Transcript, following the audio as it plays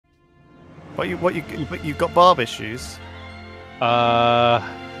But you've got barb issues.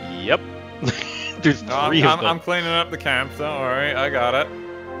 Yep. There's three of them. I'm cleaning up the camp, don't worry. I got it.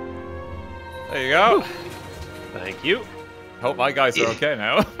 There you go. Thank you. Hope my guys are okay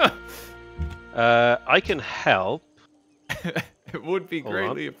now. I can help. It would be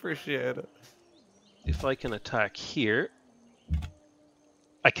greatly appreciated. If I can attack here.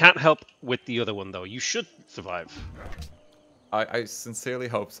 I can't help with the other one, though. You should survive. I sincerely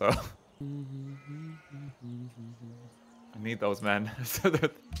hope so. I need those men. That's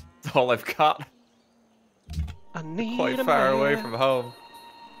all I've got. I need Quite far away from home.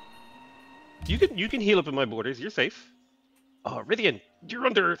 You can heal up in my borders. You're safe. Oh, Rythian, you're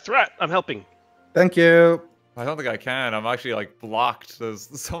under threat. I'm helping. Thank you. I don't think I can. I'm actually like blocked. There's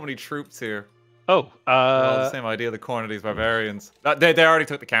so many troops here. Oh, well, the same idea. The corner of these barbarians. They already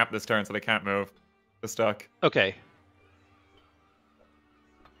took the camp this turn, so they can't move. They're stuck. Okay.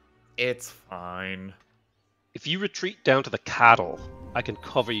 It's fine. If you retreat down to the cattle, I can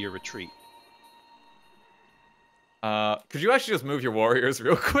cover your retreat. Could you actually just move your warriors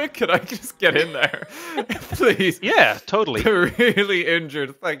real quick? Could I just get in there, please? Yeah, totally. They're really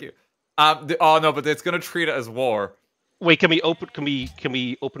injured. Thank you. Oh no, but it's gonna treat it as war. Wait, can we open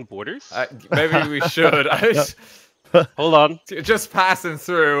borders? Maybe we should. Hold on. Just passing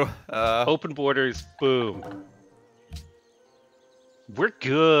through. Open borders. Boom. We're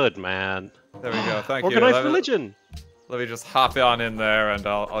good, man. There we go. Thank you. Organized religion. Let me just hop on in there, and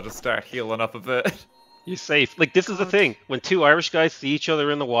I'll just start healing up a bit. You're safe. Like, this is the thing. When two Irish guys see each other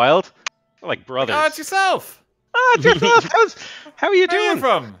in the wild, they're like brothers. Oh, it's yourself. Oh, it's yourself. How are you doing? Where are you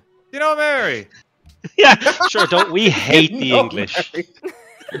from? You know Mary. Yeah, sure. Don't we hate the English?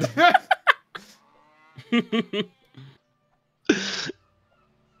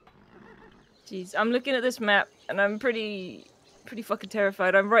 Jeez, I'm looking at this map, and I'm pretty fucking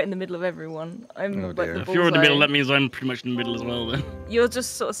terrified. I'm right in the middle of everyone. I'm like the If you're in the middle, that means I'm pretty much in the middle as well, then. You're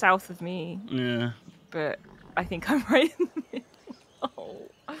just sort of south of me. Yeah. But I think I'm right in the middle. Oh.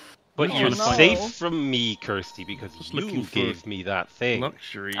 But you're safe from me, Kirsty, because you gave me that thing.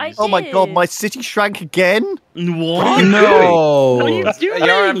 Luxuries. Oh my god, my city shrank again? What? No. What are you doing?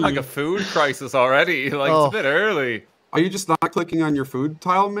 You're in like a food crisis already. Like, it's a bit early. Are you just not clicking on your food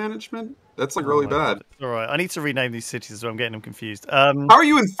tile management? That's like really bad. Alright, I need to rename these cities, so I'm getting them confused. How are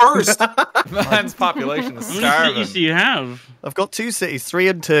you in first? Man's population is How many starving. cities do you have? I've got 2 cities, 3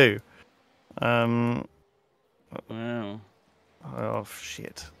 and 2. Wow. Oh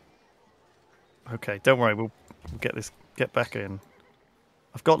shit. Okay, don't worry, we'll get back in.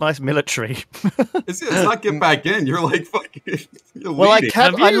 I've got nice military. It's not get back in. You're like fucking. You're well, leading.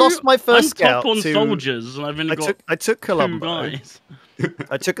 I lost my first scout top on to soldiers, and I've only got I took Colombo. 2 guys.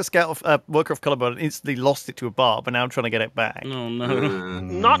 I took a scout of worker of Colombo and instantly lost it to a bar, but now I'm trying to get it back. Oh no!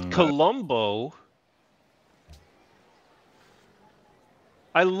 Not Colombo.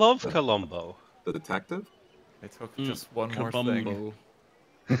 I love Colombo. The detective. They took just one more thing.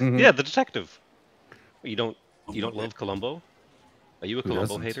 Yeah, the detective. You don't love Colombo? Are you a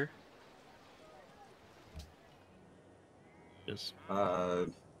Colombo hater? Yes.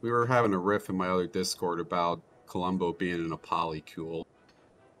 We were having a riff in my other Discord about Columbo being in a polycule.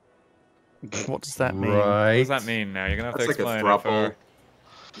 What does that mean? What does that mean now? You're gonna have to That's explain like a it.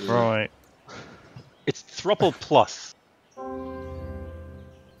 throuple. Right. It's thruple plus.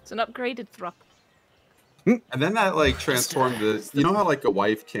 It's an upgraded thrup. And then that like transformed to, you know how like a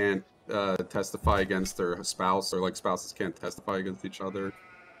wife can't testify against her spouse, or like spouses can't testify against each other?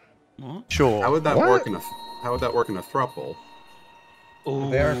 What? Sure. How would that work in a throuple?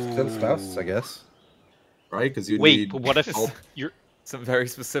 They are still spouses, I guess. Right? Because you Wait, need but what if you're some very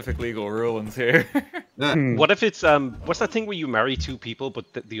specific legal rulings here? What if it's what's that thing where you marry 2 people but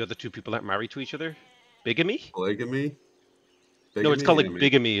the other 2 people aren't married to each other? Bigamy? Polygamy? No, it's called like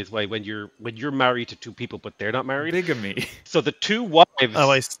bigamy. Is why when you're married to 2 people but they're not married. Bigamy. So the 2 wives.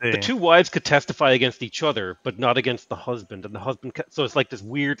 Oh, I see. The 2 wives could testify against each other, but not against the husband, and the husband. So it's like this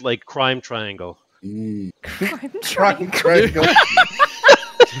weird like crime triangle. Triangle.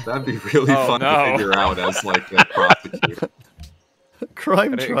 That'd be really fun to figure out as like a prosecutor.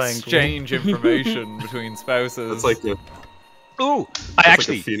 Crime triangle. Exchange information between spouses. It's like Ooh, like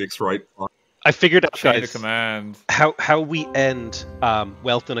a Phoenix Wright. I figured out, chain guys, of command. how we end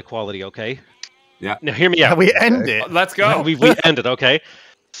wealth inequality. Okay. Yeah. Now hear me out. How we end it. Let's go. We end it. Okay.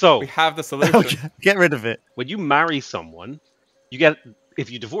 So we have the solution. Okay, get rid of it. When you marry someone, you get. If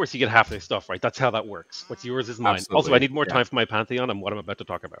you divorce, you get half their stuff, right? That's how that works. What's yours is mine. Absolutely, Also, I need more time for my Pantheon and what I'm about to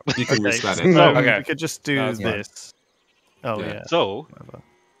talk about. You can Okay, reset so it. we could just do this. Oh, yeah. So,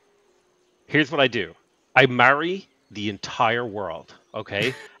 here's what I do. I marry the entire world,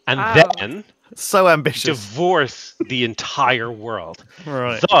 okay? And Wow. then So ambitious. divorce the entire world.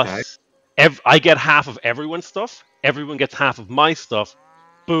 Right. Thus, I get half of everyone's stuff, everyone gets half of my stuff.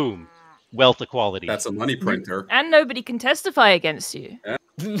 Boom. Wealth equality. That's a money printer. And nobody can testify against you.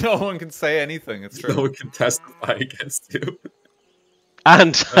 No one can say anything. It's true. No one can testify against you.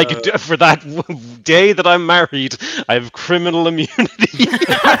 And I could do, for that day that I'm married, I have criminal immunity.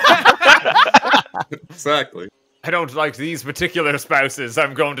 Exactly. I don't like these particular spouses.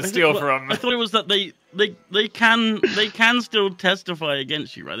 I'm going to steal from. I thought it was that they can still testify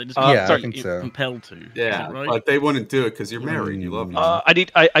against you, right? They just Yeah, I sorry, think you're so. compelled to. Yeah, right? but they wouldn't do it because you're married. You love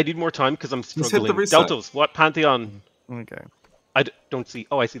each I need more time because I'm hit the struggling. reset. Deltos, what Pantheon? Okay. Don't see.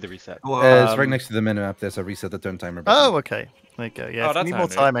 Oh, I see the reset. It's right next to the minimap. There's a reset the turn timer button. Oh, okay. There you go. Yeah, Oh, if you that's need more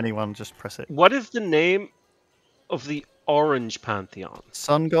handy. time, anyone, just press it. What is the name of the orange Pantheon?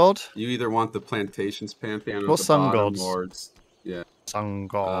 Sun God? You either want the Plantations Pantheon or Or the Sun Bottom Gods. Lords. Yeah. Sun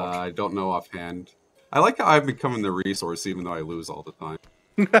God. I don't know offhand. I like how I've become the resource even though I lose all the time.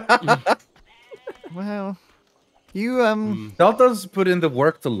 Well, you, Delta's put in the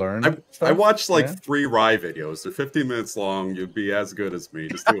work to learn. I stuff. watched like Yeah. 3 Rye videos. They're 15 minutes long. You'd be as good as me.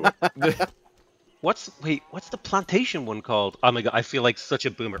 Just do it. What's the plantation one called? Oh my god, I feel like such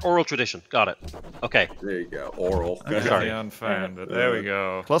a boomer. Oral tradition. Got it. Okay. There you go. Oral. Sorry. Unfound, but there we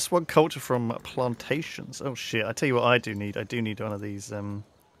go. +1 culture from plantations. Oh shit! I tell you what, I do need one of these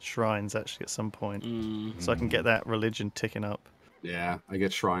shrines actually at some point, so I can get that religion ticking up. Yeah, I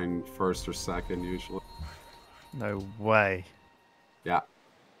get shrine first or second usually. No way. Yeah.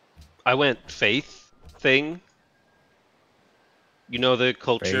 I went faith thing. You know the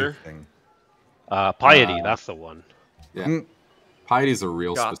culture. Faith thing. Piety, that's the one. Yeah. Mm. Piety's a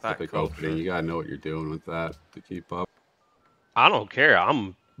real Got that specific culture. opening. You gotta know what you're doing with that to keep up. I don't care.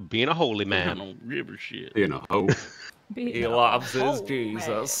 I'm being a holy I man. don't give a shit. You know. He loves his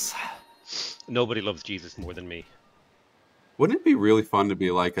Jesus. Nobody loves Jesus more than me. Wouldn't it be really fun to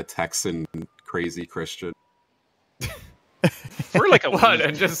be like a Texan crazy Christian? For like a What? week.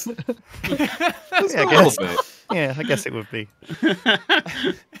 And just Yeah, A I little guess. bit. Yeah, I guess it would be.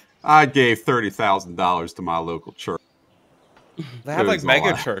 I gave $30,000 to my local church. they have It like was a mega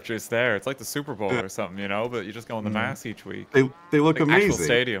lot. churches there. It's like the Super Bowl or something, you know. But you just go in the mass each week. They look Like actual amazing.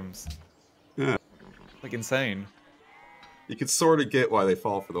 stadiums. Yeah. Like insane. You could sort of get why they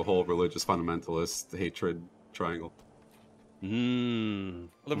fall for the whole religious fundamentalist hatred triangle. Well, More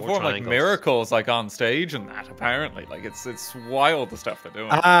they perform like triangles. miracles like on stage and that apparently. Like it's wild the stuff they're doing.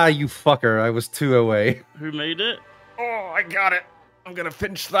 Ah, you fucker! I was 2 away. Who made it? Oh, I got it. I'm gonna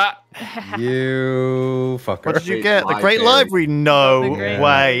pinch that. You fucker. What did you Great get? The Great Library. Library? No The Great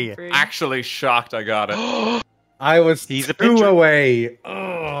way. Library. Actually shocked I got it. I was He's a 2 pincher. away.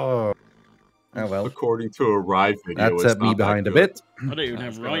 Oh. Oh well. According to a Rye video, That it's set me not that behind a good. bit. I don't even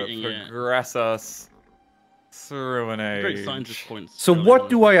That's have gonna writing yet. progress us through an Great age. scientist points. So Really what well.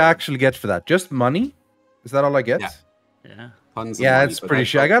 do I actually get for that? Just money? Is that all I get? Yeah. Yeah. Tons of Yeah, money, it's but pretty that's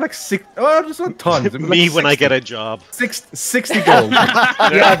shit. I got like 6. Oh, just not tons. Me when I get a job. 60 gold.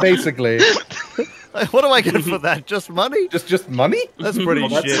 Yeah, basically. What do I get for that? Just money? Just money? That's pretty Well,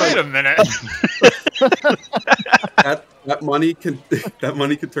 that's shit. Wait a minute. that money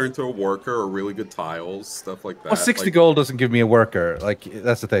can turn to a worker or really good tiles, stuff like that. Well, 60 Like, gold doesn't give me a worker. Like,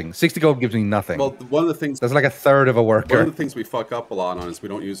 that's the thing. 60 gold gives me nothing. Well, one of the things That's like a third of a one of worker. the things we fuck up a lot on is we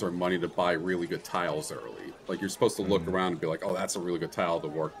don't use our money to buy really good tiles early. Like you're supposed to look around and be like, "Oh, that's a really good tile to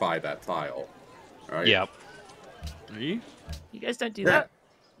work. Buy that tile." All right? Yep. Are you? You guys don't do Yeah.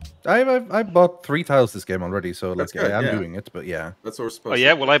 that. I bought 3 tiles this game already, so like That's good, I am yeah. doing it. But yeah, That's what we're supposed Oh to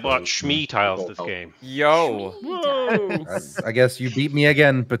yeah, do. well I bought So- Shmee tiles this game. Yo. Whoa! I guess you beat me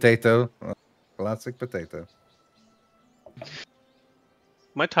again, potato. Classic potato.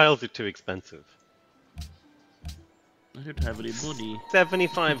 My tiles are too expensive. I don't have any money.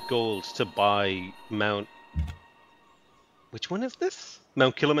 75 gold to buy Mount... Which one is this?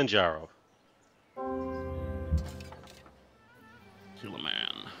 Mount Kilimanjaro. Kill a man.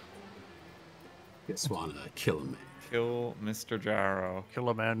 Just wanna kill him. Kill Mr. Jarrow.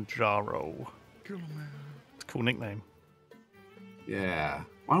 Kilimanjaro. It's a cool nickname. Yeah.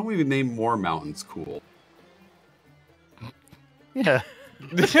 Why don't we name more mountains cool? Yeah.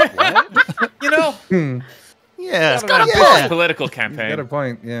 You know, Yeah. yeah. Political Got a campaign.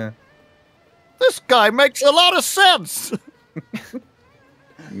 point. Yeah. This guy makes a lot of sense.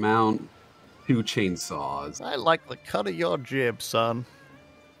 Mount Two Chainsaws. I like the cut of your jib, son.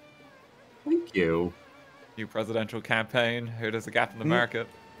 Thank you. New presidential campaign. Who does a gap in the market?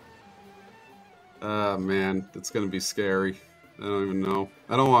 Man, it's gonna be scary. I don't even know.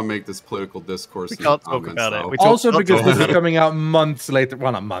 I don't want to make this political discourse. We in can't the talk comments, about it. though. We Also talk because this about is it. coming out months later.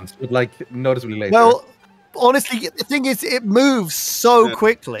 Well, not months, but like noticeably later. Well, honestly, the thing is, it moves so Yeah.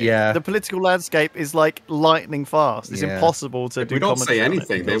 quickly. Yeah. The political landscape is like lightning fast. It's Yeah. impossible to If do we don't say commentary on it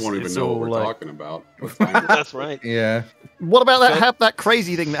anything, they because won't even it's know what all, we're like- talking about. What time That's right. yeah. What about that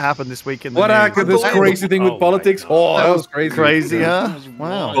crazy thing that happened this week in the What news? happened? This That- crazy thing Oh with my politics? God. Oh, That that was was crazy. Crazy, Yeah. huh? That was Wow.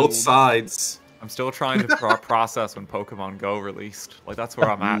 wild. Both sides. I'm still trying to process when Pokemon Go released. Like that's where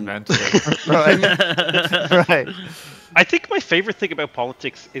I'm at mentally. Right. Right. I think my favorite thing about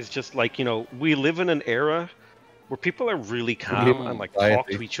politics is just like, we live in an era where people are really calm and like talk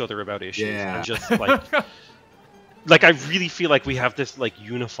Society. to each other about issues Yeah. and just like I really feel like we have this like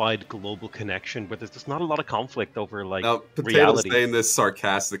unified global connection where there's just not a lot of conflict over like Now, Potato's reality. saying this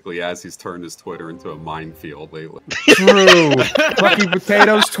sarcastically as he's turned his Twitter into a minefield lately. True. Lucky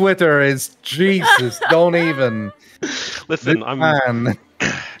Potato's Twitter is Jesus. Don't even. Listen, Man.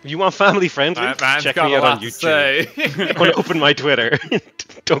 you want family friendly? That man's Check got me a out lot on to YouTube. say. I'm gonna open my Twitter.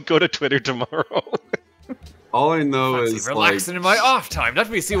 Don't go to Twitter tomorrow. All I know Fancy is relaxing in my off time. Let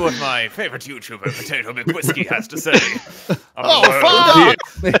me see what my favorite YouTuber, PotatoMcWhiskey, has to say. Oh,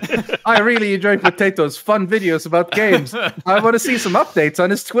 fuck! I really enjoy Potato's fun videos about games. I want to see some updates on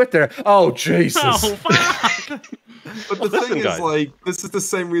his Twitter. Oh, Jesus. Oh, fuck! But the Listen, thing is, guys. like, this is the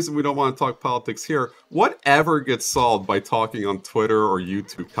same reason we don't want to talk politics here. Whatever gets solved by talking on Twitter or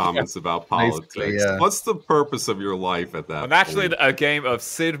YouTube comments about basically, politics? yeah. What's the purpose of your life at that And actually, point? a game of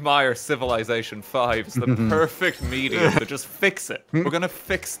Sid Meier's Civilization 5 is the perfect medium to just fix it. We're gonna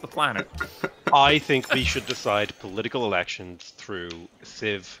fix the planet. I think we should decide political elections through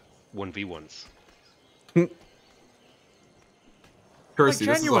Civ 1v1s. Kirsty, Like, this is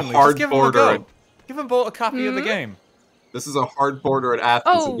a genuinely, hard just give them a border. go. Give them both a copy of the game. This is a hard border at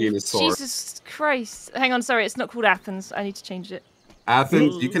Athens and Oh, Venusaur. Jesus Christ. Hang on, sorry, it's not called Athens. I need to change it.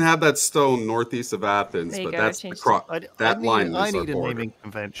 Athens, you can have that stone northeast of Athens, There you but go, that's the changed that line I is our need a border. naming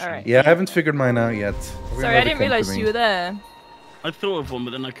convention. Alright. Yeah, I haven't figured mine out yet. Sorry, I didn't realize you were there. I thought of one,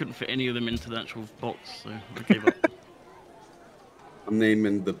 but then I couldn't fit any of them into the actual box, so I gave up. I'm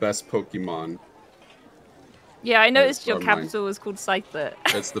naming the best Pokemon. Yeah, I noticed your mine. capital was called Scyther.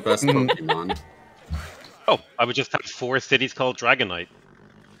 That's the best Pokemon. Oh, I would just have 4 cities called Dragonite.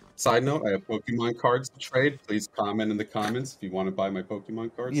 Side note, I have Pokemon cards to trade. Please comment in the comments if you want to buy my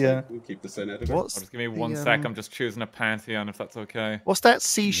Pokemon cards. Yeah. We'll keep this in editor. What's Just give me the, 1 sec. I'm just choosing a Pantheon, if that's okay. What's that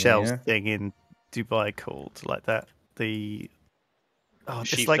seashells Yeah. thing in Dubai called? Like that? Oh,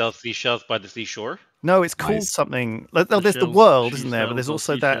 She it's like sells seashells by the seashore. no, it's called Nice. something. Like, oh, there's the Shells- world, she isn't there? But there's sells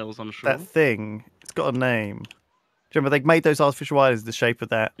also that seashells on shore. that thing. It's got a name. Do you remember they made those artificial islands the shape of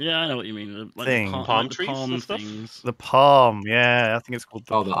that? Yeah, I know what you mean. Like Thing. The Palm like the trees palm and stuff? things. The palm, yeah, I think it's called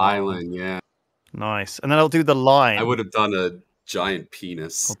the Oh, the palm. island, yeah. Nice. And then I'll do the line. I would have done a giant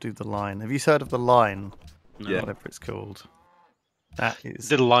penis. I'll do the line. Have you heard of the line? No. Yeah. Whatever it's called. That is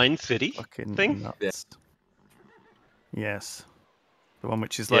The Line City fucking thing? nuts. Yes. The one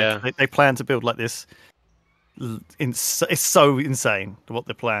which is like Yeah. they plan to build like this. It's so insane what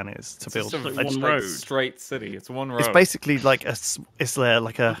the plan is to It's build. just a like one straight- road. straight city. It's one road. It's basically like it's there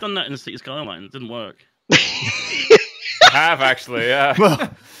like a I've done that in the City Skyline. It didn't work. I have actually, yeah.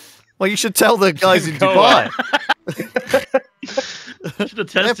 well, you should tell the guys in Go Dubai. Should have They're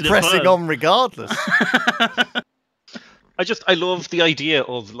tested it pressing first. on regardless. I love the idea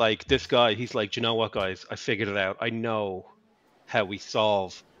of like this guy. He's like, do you know what, guys? I figured it out. I know how we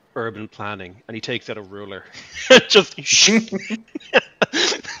solve urban planning, and he takes out a ruler. Just,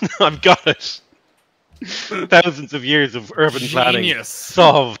 I've got it. Thousands of years of urban planning Genius.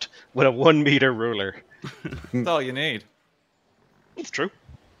 solved with a 1 meter ruler. That's all you need. It's true.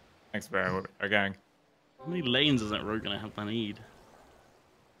 Thanks, Bear. Our gang. How many lanes is that road gonna have to need?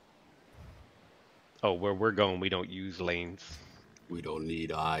 Oh, where we're going, we don't use lanes. We don't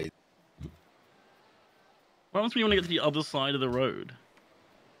need eyes. What happens when you want to get to the other side of the road?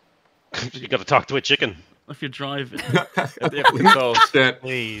 You got to talk to a chicken. If you're driving. So, Shit.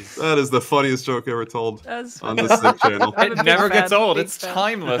 Please. That is the funniest joke ever told That's on this sick channel. I'm a it big never fan, gets old. big It's fan.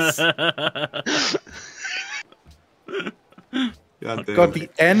 timeless. God damn. God, the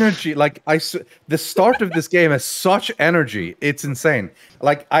energy, like the start of this game has such energy. It's insane.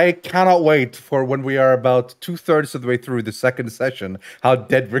 Like I cannot wait for when we are about 2/3 of the way through the second session, how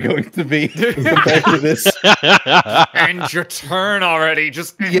dead we're going to be compared to this. End your turn already.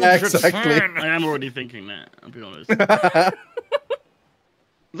 Just end Yeah, your exactly. turn. I am already thinking that, I'll be honest.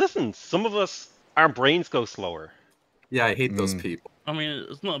 Listen, some of us, our brains go slower. Yeah, I hate those people. I mean,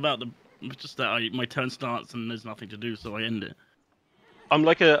 it's not about the... It's just that my turn starts and there's nothing to do, so I end it. I'm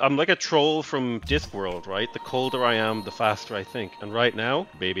like a troll from Discworld, right? The colder I am, the faster I think. And right now,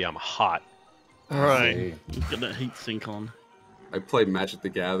 baby, I'm hot. Right. Get that heat sink on. I play Magic the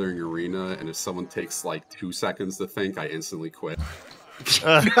Gathering Arena, and if someone takes like 2 seconds to think, I instantly quit.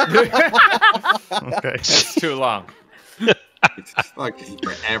 Okay. It's too long. Like,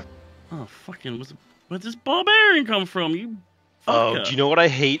 forever. Oh, fucking, where'd this barbarian come from? You fucker. Do you know what I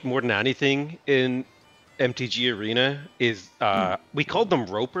hate more than anything in MTG Arena is we called them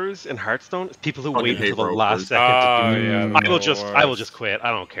ropers in Hearthstone. It's people who wait until the last second to do it. I will just quit. I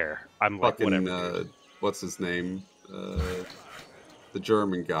don't care. I'm like, fucking, whatever. What's his name? The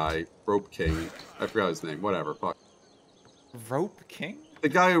German guy, Rope King. I forgot his name. Whatever. Fuck. Rope King? The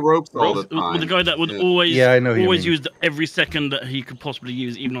guy who ropes all the time. The guy that would always use every second that he could possibly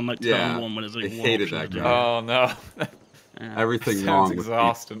use, even on like turn 1 when it's like I hated that guy. Oh no. Everything wrong with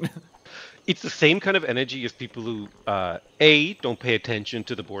exhausting. It's the same kind of energy as people who A, don't pay attention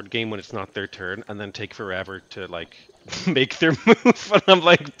to the board game when it's not their turn, and then take forever to like make their move. And I'm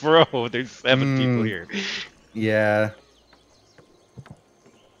like, bro, there's 7 people here. Yeah.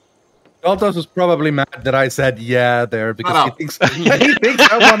 Galtos was probably mad that I said yeah there because he thinks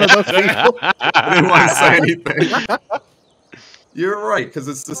I'm one of those people. I didn't want to say anything. You're right, because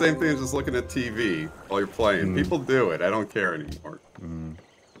it's the same thing as just looking at TV while you're playing. People do it. I don't care anymore.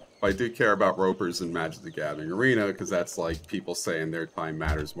 I do care about ropers and Magic the Gathering Arena because that's like people saying their time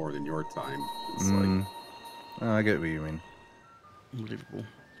matters more than your time. It's like, oh, I get what you mean. Unbelievable.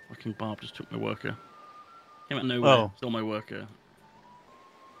 Fucking Barb just took my worker. Came out of nowhere. Stole my worker.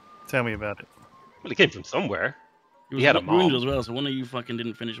 Tell me about it. Well, he came from somewhere. He had a wound as well, so one of you fucking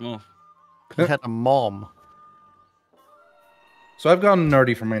didn't finish him off. He had a mom. So I've gone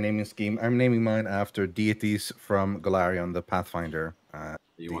nerdy for my naming scheme. I'm naming mine after deities from Golarion, the Pathfinder.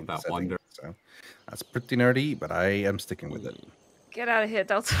 You want that setting. wonder? So that's pretty nerdy, but I am sticking with it. Get out of here,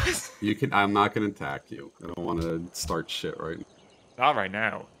 Deltas. You can. I'm not going to attack you. I don't want to start shit right now. Not right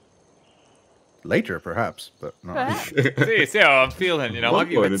now. Later, perhaps, but not. See how I'm feeling, you know. I'll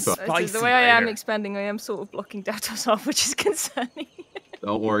give it spicy The way I am expanding, I am sort of blocking Deltas off, which is concerning.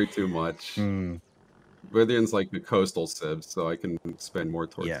 Don't worry too much. Rithian's like the coastal civ, so I can spend more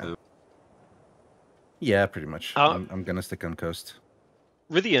towards him. Yeah, pretty much. I'm gonna stick on coast.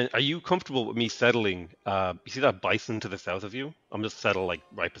 Rithian, are you comfortable with me settling? You see that bison to the south of you? I'm just settle like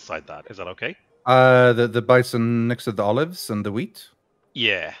right beside that. Is that okay? The bison next to the olives and the wheat.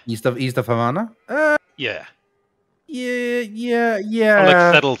 Yeah. East of Havana. Yeah. Yeah. I'm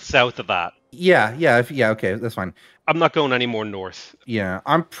like settled south of that. Yeah. Okay, that's fine. I'm not going any more north. Yeah,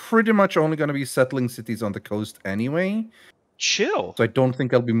 I'm pretty much only going to be settling cities on the coast anyway. Chill. So I don't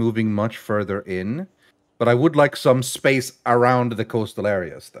think I'll be moving much further in. But I would like some space around the coastal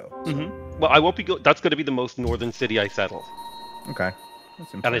areas, though. So. Well, I won't be. That's going to be the most northern city I settle. Okay.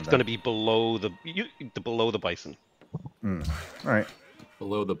 And it's going to be below the bison. All right.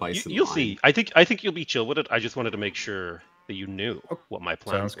 Below the bison. You'll see. I think you'll be chill with it. I just wanted to make sure that you knew what my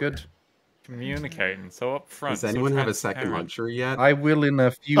plans Sounds good. Communicating so up front. Does anyone have a second luxury yet? I will in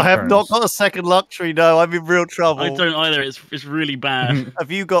a few. I have not got a second luxury. No, I'm in real trouble. I don't either. It's really bad. Have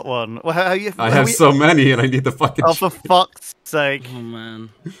you got one? Well, I have so many, and I need the fucking. Oh, for fuck's sake! Oh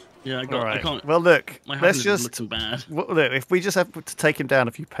man. Yeah, I can't. Well, look. Let's just looking bad. Look, if we just have to take him down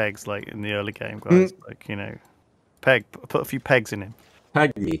a few pegs, like in the early game, guys, like put a few pegs in him.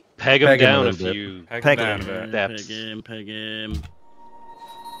 Peg me. Peg him down a few. Peg him.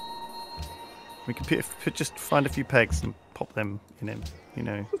 We can just find a few pegs and pop them in him. You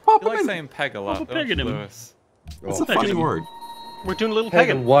know. I like saying peg a lot. Pegging him. It's a funny word. We're doing a little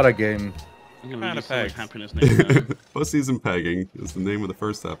pegging. pegging. What a game! I'm gonna lose so much happiness next time. Pussies and pegging is the name of the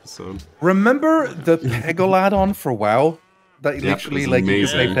first episode. Remember the Peggle add-on for WoW? That literally, like, you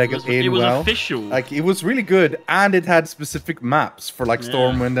could play Peggle in WoW. It was official. Like, it was really good, and it had specific maps for like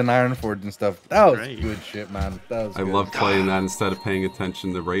Stormwind and Ironforge and stuff. That was good shit, man. That was. I love playing that instead of paying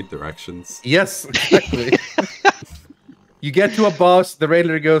attention to raid directions. Yes, exactly. You get to a boss, the raid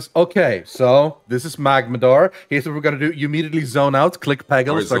leader goes, "Okay, so this is Magmador. Here's what we're gonna do." You immediately zone out, click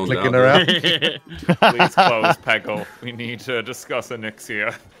Peggle, start clicking around. Please close Peggle. We need to discuss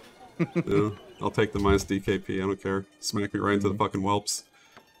Onyxia. Yeah, I'll take the minus DKP. I don't care. Smack me right into the fucking whelps.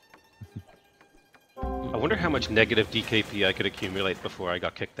 I wonder how much negative DKP I could accumulate before I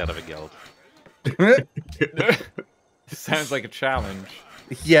got kicked out of a guild. Sounds like a challenge.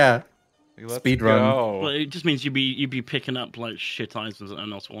 Yeah. Speed run. Well, it just means you'd be picking up like shit items that are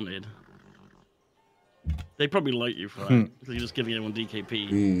not wanted. They probably like you for that. You're just giving everyone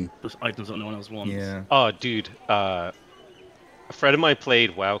DKP, just items that no one else wants. Yeah. Oh, dude. I A friend of mine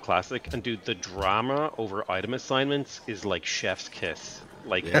played WoW Classic, and dude, the drama over item assignments is like chef's kiss.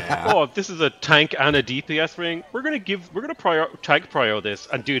 Like, oh, if this is a tank and a DPS ring, we're gonna tag prio this,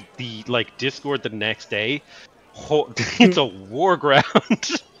 and dude, the like Discord the next day, it's a war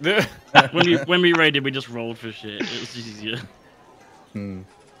ground. when we raided, we just rolled for shit. It was easier.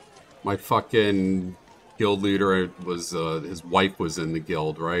 My fucking guild leader was his wife was in the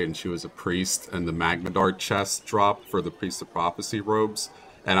guild, right? And she was a priest, and the Magmadar chest dropped for the Priest of Prophecy robes.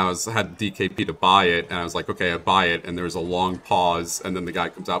 And I had DKP to buy it, and I was like, okay, I buy it. And there was a long pause, and then the guy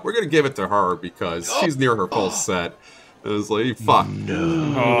comes out, we're gonna give it to her because she's near her full set. And I was like, fuck.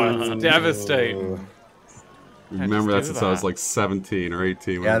 No. Oh, it's devastating. Remember that since I was like 17 or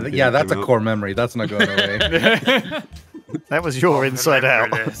 18. Yeah, that's a core memory. That's not going away. That was your inside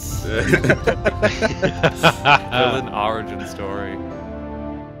out. Villain origin story.